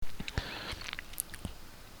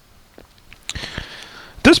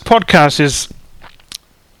this podcast is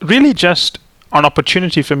really just an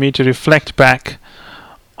opportunity for me to reflect back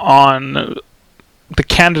on the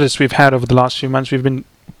candidates we've had over the last few months. We've been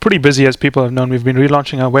pretty busy, as people have known. We've been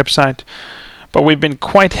relaunching our website, but we've been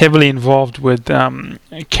quite heavily involved with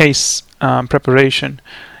case preparation.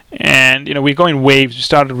 And, we go in waves. We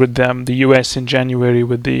started with the US in January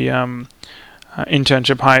with the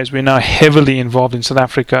internship hires. We're now heavily involved in South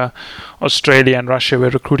Africa, Australia, and Russia, where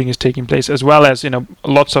recruiting is taking place, as well as,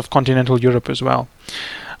 lots of continental Europe as well.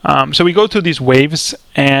 So we go through these waves,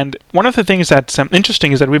 and one of the things that's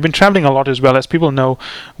interesting is that we've been traveling a lot as well. As people know,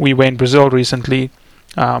 we were in Brazil recently.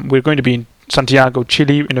 We're going to be in Santiago,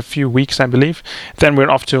 Chile in a few weeks, I believe. Then we're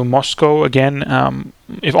off to Moscow again.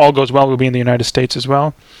 If all goes well, we'll be in the United States as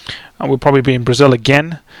well. We'll probably be in Brazil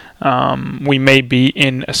again. We may be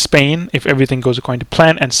in Spain if everything goes according to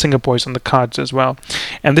plan, and Singapore is on the cards as well.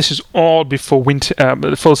 And this is all before winter,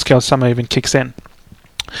 the full-scale summer even kicks in.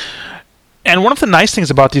 And one of the nice things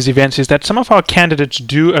about these events is that some of our candidates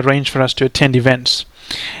do arrange for us to attend events.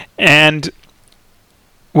 And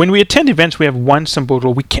when we attend events, we have one simple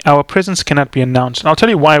rule. Our presence cannot be announced. And I'll tell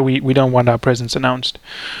you why we don't want our presence announced.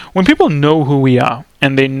 When people know who we are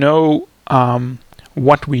and they know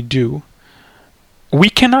what we do, we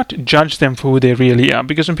cannot judge them for who they really are.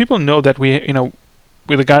 Because when people know that we're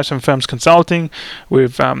the guys from Firms Consulting,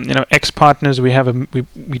 with ex-partners,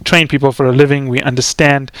 we train people for a living, we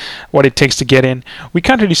understand what it takes to get in. We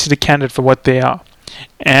can't really see the candidate for what they are.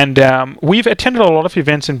 And we've attended a lot of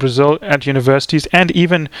events in Brazil at universities, and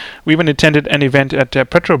we even attended an event at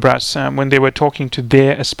Petrobras when they were talking to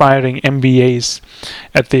their aspiring MBAs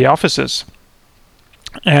at the offices.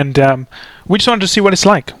 And we just wanted to see what it's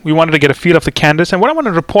like. We wanted to get a feel of the candidates. And what I want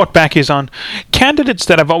to report back is on candidates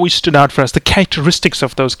that have always stood out for us, the characteristics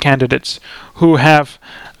of those candidates who have,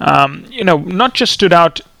 not just stood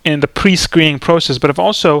out in the pre-screening process, but have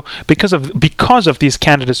also, because of these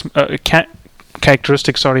candidates,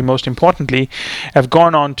 characteristics, most importantly, have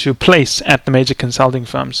gone on to place at the major consulting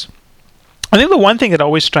firms. I think the one thing that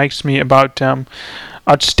always strikes me about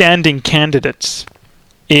outstanding candidates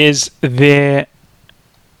is their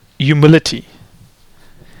humility.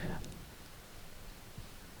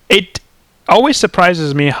 It always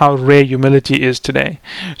surprises me how rare humility is today.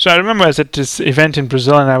 So I remember I was at this event in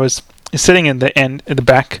Brazil, and I was sitting at the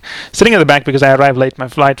back because I arrived late. My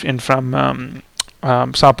flight in from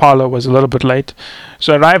Sao Paulo was a little bit late,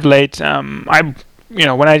 so I arrived late. When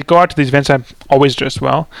I go out to these events, I'm always dressed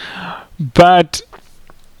well, but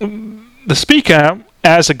the speaker,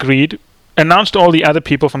 as agreed, announced all the other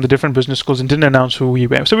people from the different business schools and didn't announce who we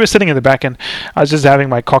were. So we were sitting in the back, and I was just having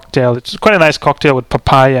my cocktail. It's quite a nice cocktail with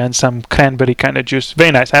papaya and some cranberry kind of juice.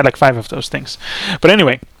 Very nice. I had like 5 of those things. But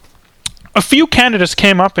anyway, a few candidates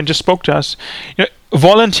came up and just spoke to us,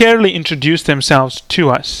 voluntarily introduced themselves to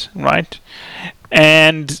us, right?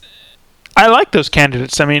 And I like those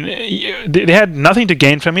candidates. I mean, they had nothing to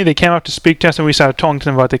gain from me. They came up to speak to us, and we started talking to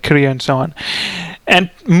them about their career and so on. And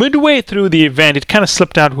midway through the event, it kind of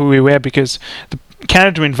slipped out who we were, because the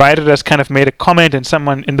candidate who invited us kind of made a comment,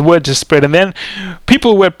 and the word just spread. And then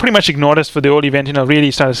people who had pretty much ignored us for the whole event,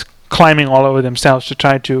 really started climbing all over themselves to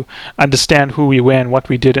try to understand who we were and what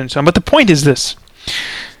we did and so on. But the point is this.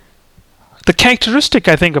 The characteristic,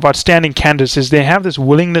 I think, of outstanding candidates is they have this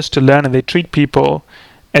willingness to learn, and they treat people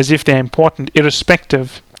as if they're important,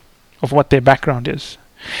 irrespective of what their background is.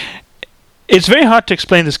 It's very hard to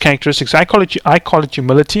explain this characteristic. So I call it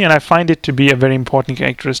humility, and I find it to be a very important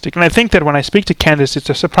characteristic. And I think that when I speak to candidates, it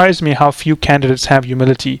surprises me how few candidates have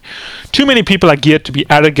humility. Too many people are geared to be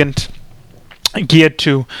arrogant, geared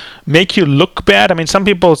to make you look bad. I mean, some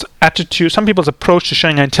people's approach to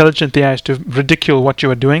showing how intelligent they are is to ridicule what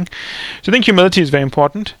you are doing. So I think humility is very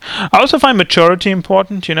important. I also find maturity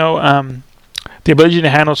important, the ability to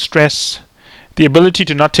handle stress, the ability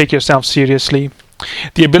to not take yourself seriously,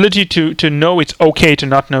 the ability to know it's okay to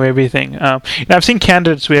not know everything. I've seen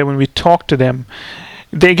candidates where when we talk to them,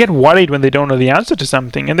 they get worried when they don't know the answer to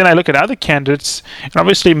something. And then I look at other candidates, and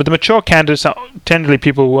obviously the mature candidates are generally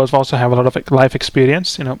people who also have a lot of life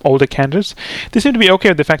experience, older candidates. They seem to be okay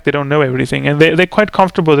with the fact they don't know everything. And they're quite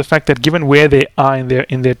comfortable with the fact that given where they are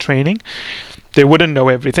in their training, they wouldn't know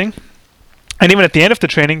everything. And even at the end of the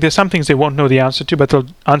training, there's some things they won't know the answer to, but they'll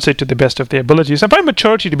answer it to the best of their abilities. I find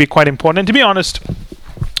maturity to be quite important. And to be honest,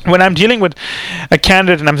 when I'm dealing with a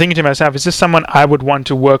candidate and I'm thinking to myself, is this someone I would want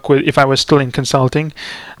to work with if I was still in consulting?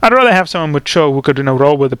 I'd rather have someone mature who could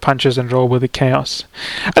roll with the punches and roll with the chaos.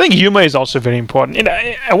 I think humor is also very important.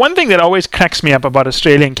 One thing that always cracks me up about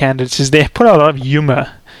Australian candidates is they put a lot of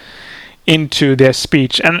humor into their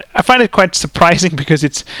speech. And I find it quite surprising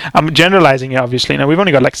because I'm generalizing here, obviously. We've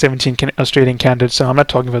only got like 17 Australian candidates, so I'm not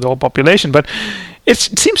talking about the whole population, but it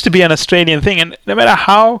seems to be an Australian thing. And no matter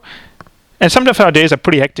how, and some of our days are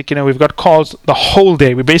pretty hectic, we've got calls the whole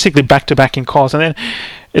day. We're basically back-to-back in calls. And then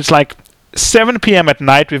it's like 7 p.m. at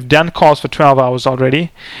night, we've done calls for 12 hours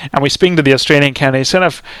already, and we're speaking to the Australian candidates, sort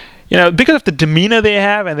of, because of the demeanor they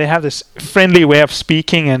have, and they have this friendly way of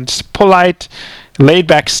speaking and polite,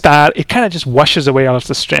 laid-back style, it kind of just washes away all of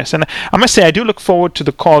the stress. And I must say, I do look forward to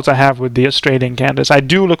the calls I have with the Australian candidates. I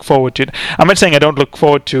do look forward to it. I'm not saying I don't look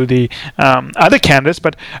forward to the other candidates,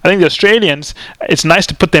 but I think the Australians, it's nice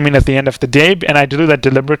to put them in at the end of the day, and I do that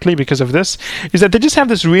deliberately because of this, is that they just have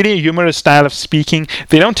this really humorous style of speaking.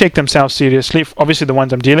 They don't take themselves seriously, obviously the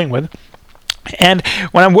ones I'm dealing with. And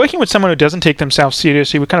when I'm working with someone who doesn't take themselves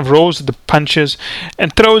seriously, who kind of rolls with the punches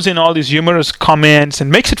and throws in all these humorous comments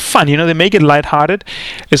and makes it fun, they make it lighthearted,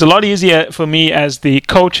 it's a lot easier for me as the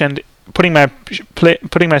coach and putting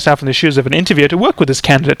myself in the shoes of an interviewer to work with this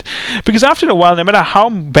candidate. Because after a while, no matter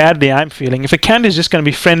how badly I'm feeling, if a candidate is just going to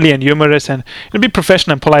be friendly and humorous and be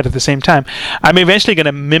professional and polite at the same time, I'm eventually going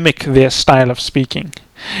to mimic their style of speaking.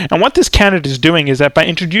 And what this candidate is doing is that by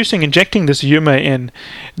injecting this humor in,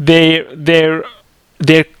 they're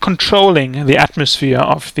controlling the atmosphere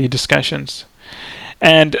of the discussions.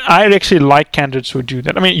 And I actually like candidates who do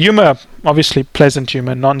that. I mean, humor, obviously pleasant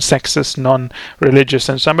humor, non-sexist, non-religious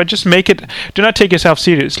and so on, but just do not take yourself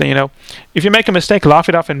seriously, If you make a mistake, laugh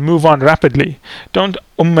it off and move on rapidly. Don't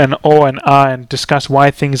and oh and ah and discuss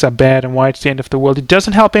why things are bad and why it's the end of the world. It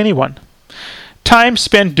doesn't help anyone. Time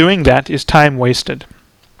spent doing that is time wasted.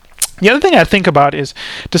 The other thing I think about is,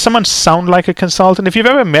 does someone sound like a consultant? If you've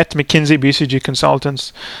ever met McKinsey, BCG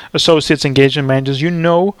consultants, associates, engagement managers,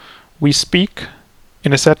 we speak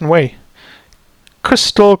in a certain way.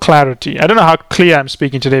 Crystal clarity. I don't know how clear I'm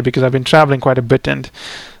speaking today because I've been traveling quite a bit and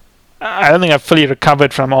I don't think I've fully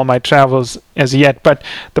recovered from all my travels as yet. But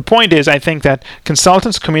the point is, I think that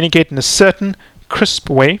consultants communicate in a certain crisp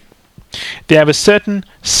way. They have a certain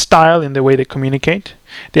style in the way they communicate.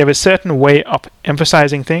 They have a certain way of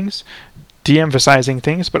emphasizing things, de-emphasizing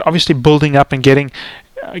things, but obviously building up and getting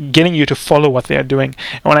you to follow what they are doing.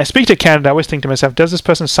 And when I speak to a candidate, I always think to myself, does this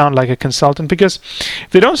person sound like a consultant? Because if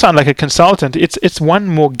they don't sound like a consultant, it's one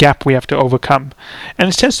more gap we have to overcome. And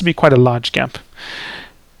it tends to be quite a large gap.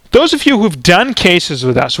 Those of you who've done cases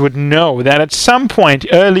with us would know that at some point,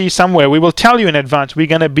 early, somewhere, we will tell you in advance, we're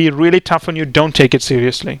going to be really tough on you, don't take it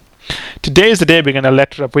seriously. Today is the day we're going to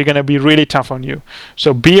let it up. We're going to be really tough on you.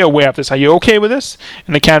 So be aware of this. Are you okay with this?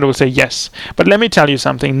 And the candidate will say yes. But let me tell you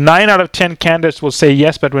something. 9 out of 10 candidates will say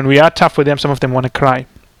yes, but when we are tough with them, some of them want to cry.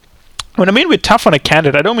 When I mean we're tough on a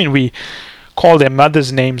candidate, I don't mean we call their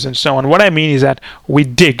mother's names and so on. What I mean is that we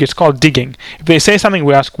dig. It's called digging. If they say something,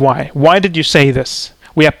 we ask why. Why did you say this?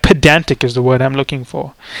 We are pedantic is the word I'm looking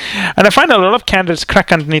for. And I find a lot of candidates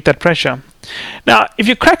crack underneath that pressure. Now, if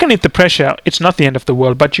you crack underneath the pressure, it's not the end of the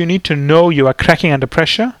world, but you need to know you are cracking under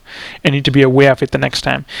pressure and need to be aware of it the next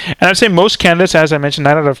time. And I'd say most candidates, as I mentioned,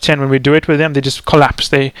 9 out of 10, when we do it with them, they just collapse.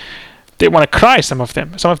 They want to cry, some of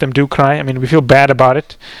them. Some of them do cry. I mean, we feel bad about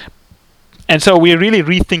it. And so we're really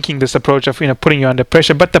rethinking this approach of putting you under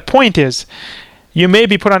pressure. But the point is, you may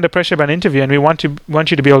be put under pressure by an interview, and we want you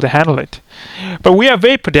to be able to handle it. But we are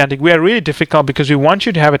very pedantic. We are really difficult because we want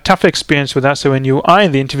you to have a tough experience with us, so when you are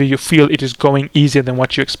in the interview, you feel it is going easier than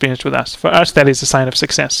what you experienced with us. For us, that is a sign of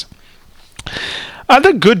success.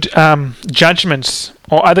 Other good judgments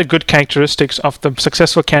or other good characteristics of the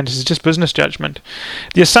successful candidates is just business judgment.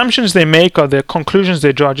 The assumptions they make or the conclusions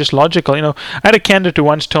they draw are just logical. I had a candidate who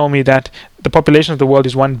once told me that the population of the world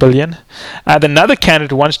is 1 billion. I had another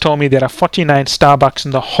candidate who once told me there are 49 Starbucks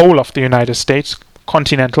in the whole of the United States,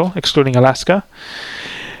 continental, excluding Alaska.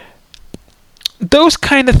 Those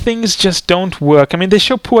kind of things just don't work. I mean, they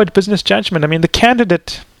show poor business judgment. I mean, the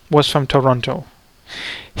candidate was from Toronto.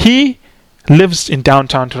 He lives in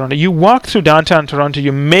downtown Toronto. You walk through downtown Toronto,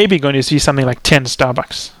 you may be going to see something like 10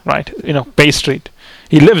 Starbucks, right? Bay Street.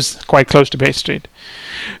 He lives quite close to Bay Street.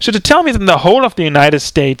 So to tell me that the whole of the United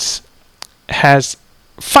States has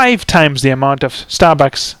 5 times the amount of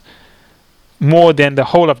Starbucks more than the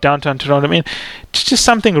whole of downtown Toronto, I mean, it's just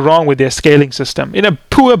something wrong with their scaling system.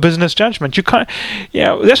 Poor business judgment. You can't,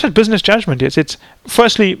 that's what business judgment is. It's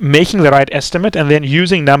firstly making the right estimate and then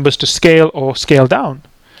using numbers to scale or scale down.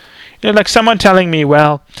 Like someone telling me,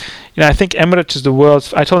 well, I think Emirates is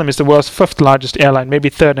I told them it's the world's 5th largest airline, maybe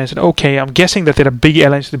 3rd. And I said, okay, I'm guessing that there are big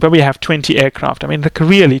airlines. They probably have 20 aircraft. I mean,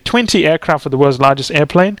 really, 20 aircraft for the world's largest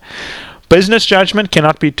airplane? Business judgment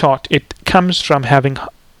cannot be taught. It comes from having,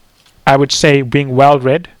 I would say, being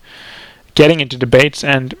well-read, getting into debates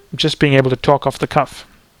and just being able to talk off the cuff.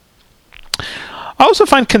 I also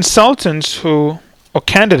find candidates who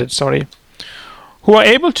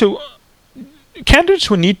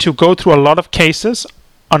need to go through a lot of cases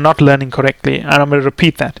are not learning correctly. And I'm going to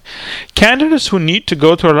repeat that. Candidates who need to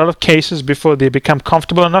go through a lot of cases before they become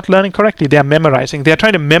comfortable are not learning correctly. They are memorizing. They are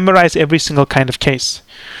trying to memorize every single kind of case.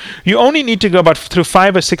 You only need to go through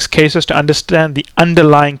 5 or 6 cases to understand the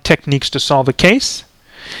underlying techniques to solve a case.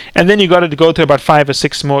 And then you got to go through about 5 or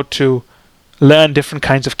 6 more to learn different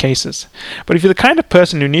kinds of cases. But if you're the kind of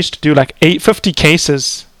person who needs to do like 50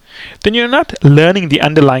 cases, then you're not learning the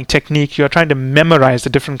underlying technique. You're trying to memorize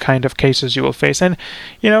the different kind of cases you will face. And,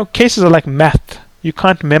 cases are like math. You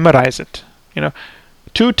can't memorize it.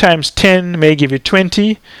 2 times 10 may give you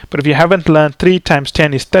 20, but if you haven't learned 3 times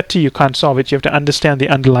 10 is 30, you can't solve it. You have to understand the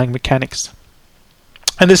underlying mechanics.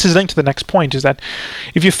 And this is linked to the next point, is that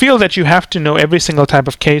if you feel that you have to know every single type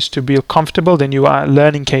of case to be comfortable, then you are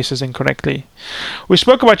learning cases incorrectly. We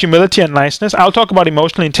spoke about humility and niceness. I'll talk about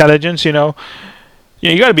emotional intelligence. You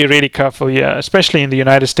got to be really careful here, especially in the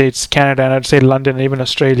United States, Canada, and I'd say London and even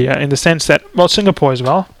Australia, in the sense that, Singapore as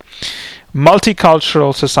well,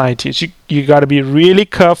 multicultural societies, you got to be really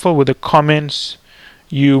careful with the comments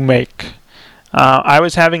you make. I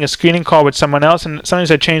was having a screening call with someone else, and sometimes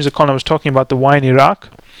I changed the call and I was talking about the war in Iraq.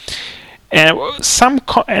 And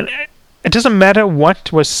and it doesn't matter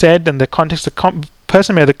what was said in the context. The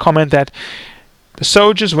person made the comment that the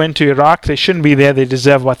soldiers went to Iraq, they shouldn't be there, they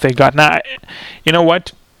deserve what they got. Now, you know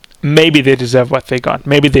what? Maybe they deserve what they got.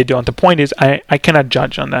 Maybe they don't. The point is, I cannot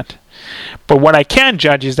judge on that. But what I can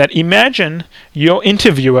judge is that imagine your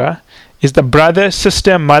interviewer is the brother,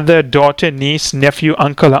 sister, mother, daughter, niece, nephew,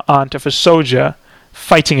 uncle, or aunt of a soldier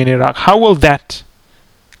fighting in Iraq. How will that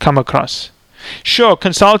come across? Sure,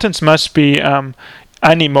 consultants must be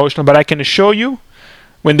unemotional, but I can assure you,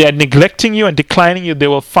 when they are neglecting you and declining you, they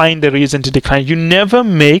will find a reason to decline. You never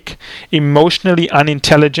make emotionally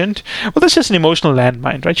unintelligent. Well, that's just an emotional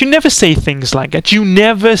landmine, right? You never say things like that. You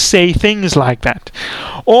never say things like that.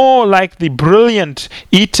 Or like the brilliant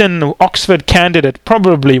Eton Oxford candidate,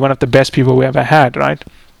 probably one of the best people we ever had, right?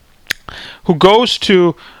 Who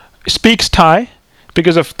speaks Thai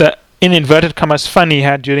because of the in inverted commas fun he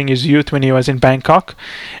had during his youth when he was in Bangkok,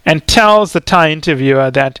 and tells the Thai interviewer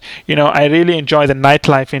that, I really enjoy the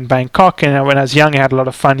nightlife in Bangkok, and when I was young I had a lot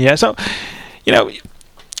of fun here. So,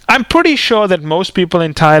 I'm pretty sure that most people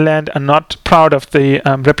in Thailand are not proud of the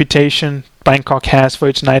reputation Bangkok has for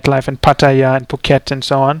its nightlife, and Pattaya and Phuket and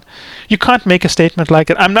so on. You can't make a statement like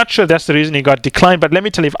that. I'm not sure that's the reason he got declined, but let me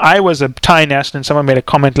tell you, if I was a Thai national and someone made a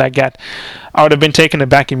comment like that, I would have been taken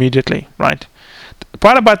aback immediately, right? The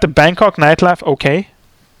part about the Bangkok nightlife, okay,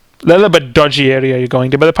 a little bit dodgy area you're going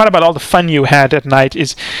to, but the part about all the fun you had at night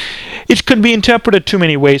is, it could be interpreted too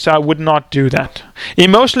many ways, so I would not do that.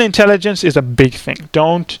 Emotional intelligence is a big thing.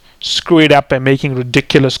 Don't screw it up by making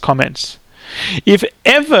ridiculous comments. If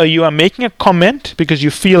ever you are making a comment because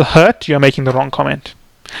you feel hurt, you are making the wrong comment.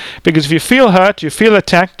 Because if you feel hurt, you feel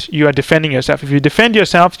attacked, you are defending yourself. If you defend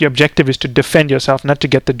yourself, your objective is to defend yourself, not to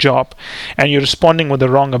get the job. And you're responding with the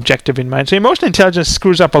wrong objective in mind. So emotional intelligence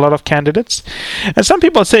screws up a lot of candidates. And some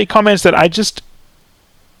people say comments that it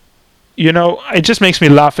just makes me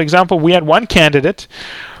laugh. For example, we had one candidate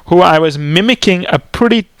who I was mimicking a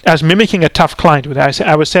tough client with. I said,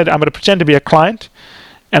 I'm going to pretend to be a client,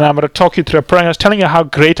 and I'm going to talk you through a program. I was telling you how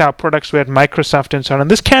great our products were at Microsoft and so on. And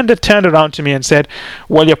this candidate turned around to me and said,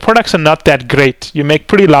 well, your products are not that great. You make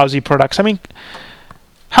pretty lousy products. I mean,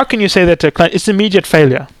 how can you say that to a client? It's immediate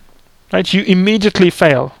failure, right? You immediately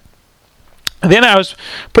fail. And then I was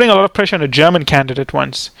putting a lot of pressure on a German candidate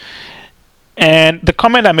once. And the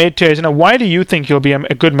comment I made to her is, why do you think you'll be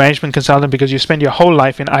a good management consultant? Because you spend your whole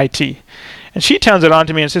life in IT. And she turns around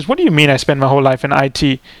to me and says, what do you mean I spend my whole life in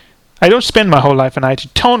IT? I don't spend my whole life in IT.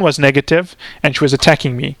 Tone was negative, and she was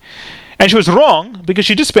attacking me. And she was wrong, because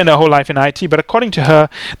she did spend her whole life in IT, but according to her,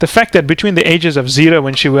 the fact that between the ages of 0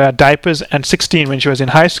 when she wore diapers and 16 when she was in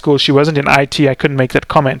high school, she wasn't in IT, I couldn't make that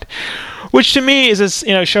comment. Which to me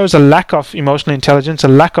shows a lack of emotional intelligence, a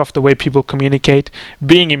lack of the way people communicate,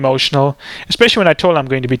 being emotional, especially when I told her I'm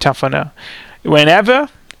going to be tough on her. Whenever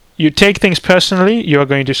you take things personally, you're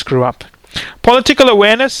going to screw up. Political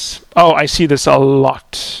awareness, I see this a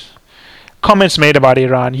lot. Comments made about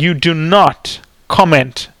Iran. You do not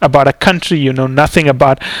comment about a country you know nothing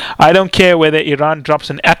about. I don't care whether Iran drops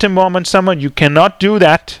an atom bomb on someone. You cannot do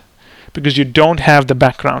that because you don't have the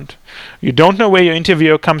background. You don't know where your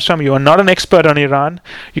interviewer comes from. You are not an expert on Iran.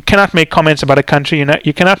 You cannot make comments about a country.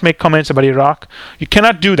 You cannot make comments about Iraq. You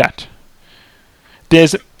cannot do that.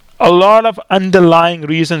 There's a lot of underlying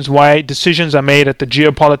reasons why decisions are made at the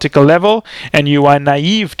geopolitical level, and you are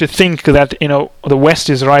naive to think that the West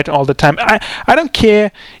is right all the time. I don't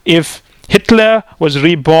care if Hitler was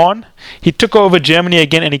reborn, he took over Germany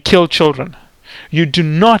again, and he killed children. You do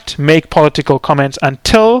not make political comments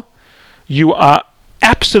until you are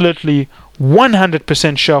absolutely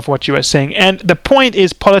 100% sure of what you are saying. And the point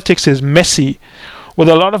is, politics is messy, with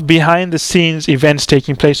a lot of behind the scenes events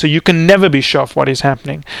taking place, so you can never be sure of what is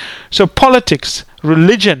happening. So politics,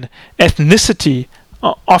 religion, ethnicity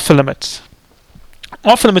are off the limits.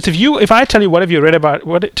 Off limits. If I tell you what have you read about,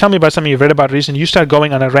 tell me about something you've read about recently, you start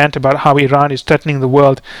going on a rant about how Iran is threatening the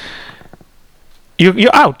world,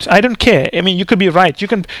 you're out. I don't care. I mean, you could be right. You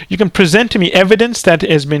can present to me evidence that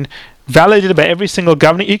has been validated by every single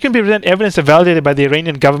government. You can present evidence that's validated by the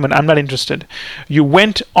Iranian government. I'm not interested. You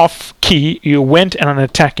went off key. You went on an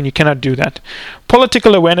attack, and you cannot do that.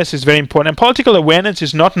 Political awareness is very important. And political awareness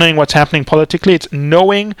is not knowing what's happening politically. It's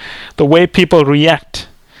knowing the way people react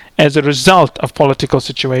as a result of political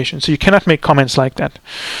situations. So you cannot make comments like that.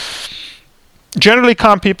 Generally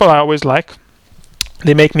calm people I always like.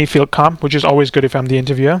 They make me feel calm, which is always good if I'm the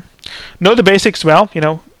interviewer. Know the basics well,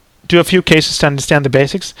 do a few cases to understand the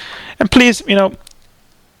basics. And please,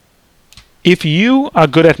 if you are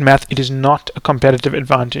good at math, it is not a competitive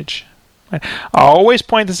advantage. Right? I always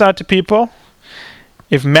point this out to people.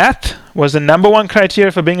 If math was the number one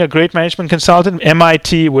criteria for being a great management consultant,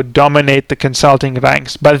 MIT would dominate the consulting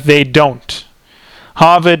ranks, but they don't.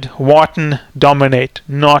 Harvard, Wharton dominate,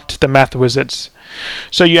 not the math wizards.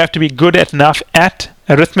 So you have to be good enough at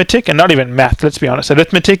arithmetic, and not even math, let's be honest.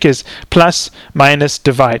 Arithmetic is plus, minus,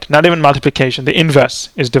 divide. Not even multiplication. The inverse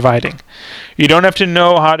is dividing. You don't have to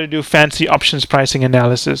know how to do fancy options pricing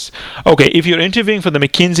analysis. Okay, if you're interviewing for the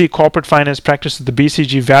McKinsey corporate finance practice or the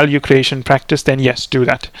BCG value creation practice, then yes, do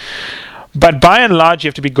that. But by and large, you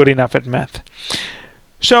have to be good enough at math.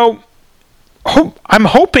 So I'm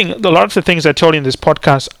hoping a lot of the things I told you in this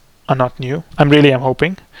podcast are not new. I'm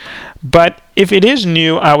hoping. But if it is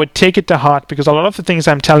new, I would take it to heart, because a lot of the things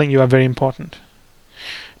I'm telling you are very important.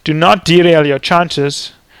 Do not derail your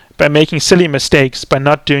chances by making silly mistakes, by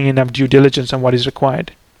not doing enough due diligence on what is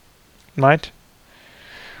required. Right?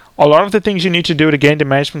 A lot of the things you need to do to get into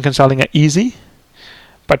management consulting are easy,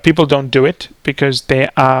 but people don't do it because they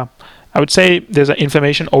are, I would say there's an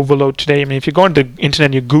information overload today. I mean, if you go on the internet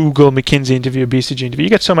and you Google McKinsey interview, BCG interview, you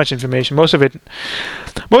get so much information. Most of it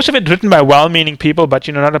written by well-meaning people, but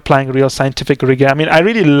not applying real scientific rigor. I mean, I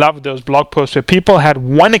really love those blog posts where people had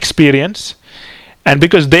one experience, and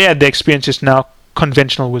because they had the experience, it's now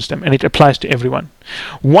conventional wisdom, and it applies to everyone.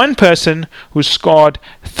 One person who scored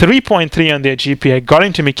 3.3 on their GPA got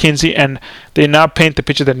into McKinsey, and they now paint the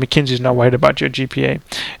picture that McKinsey is not worried about your GPA.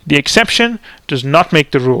 The exception does not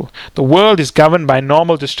make the rule. The world is governed by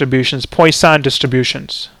normal distributions, Poisson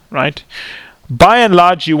distributions, right? By and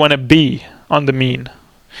large, you want to be on the mean.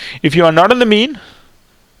 If you are not on the mean,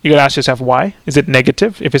 you got to ask yourself why. Is it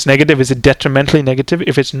negative? If it's negative, is it detrimentally negative?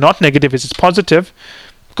 If it's not negative, is it positive?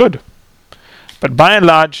 Good. But by and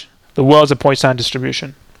large, the world's a Poisson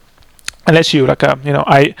distribution. Unless you,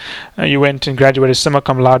 you went and graduated summa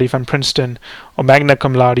cum laude from Princeton or magna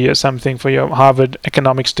cum laude or something for your Harvard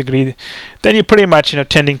economics degree, then you're pretty much,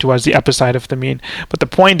 tending towards the upper side of the mean. But the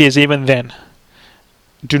point is, even then,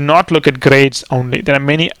 do not look at grades only. There are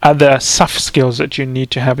many other soft skills that you need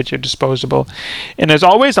to have at your disposal. And as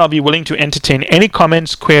always, I'll be willing to entertain any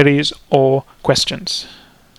comments, queries, or questions.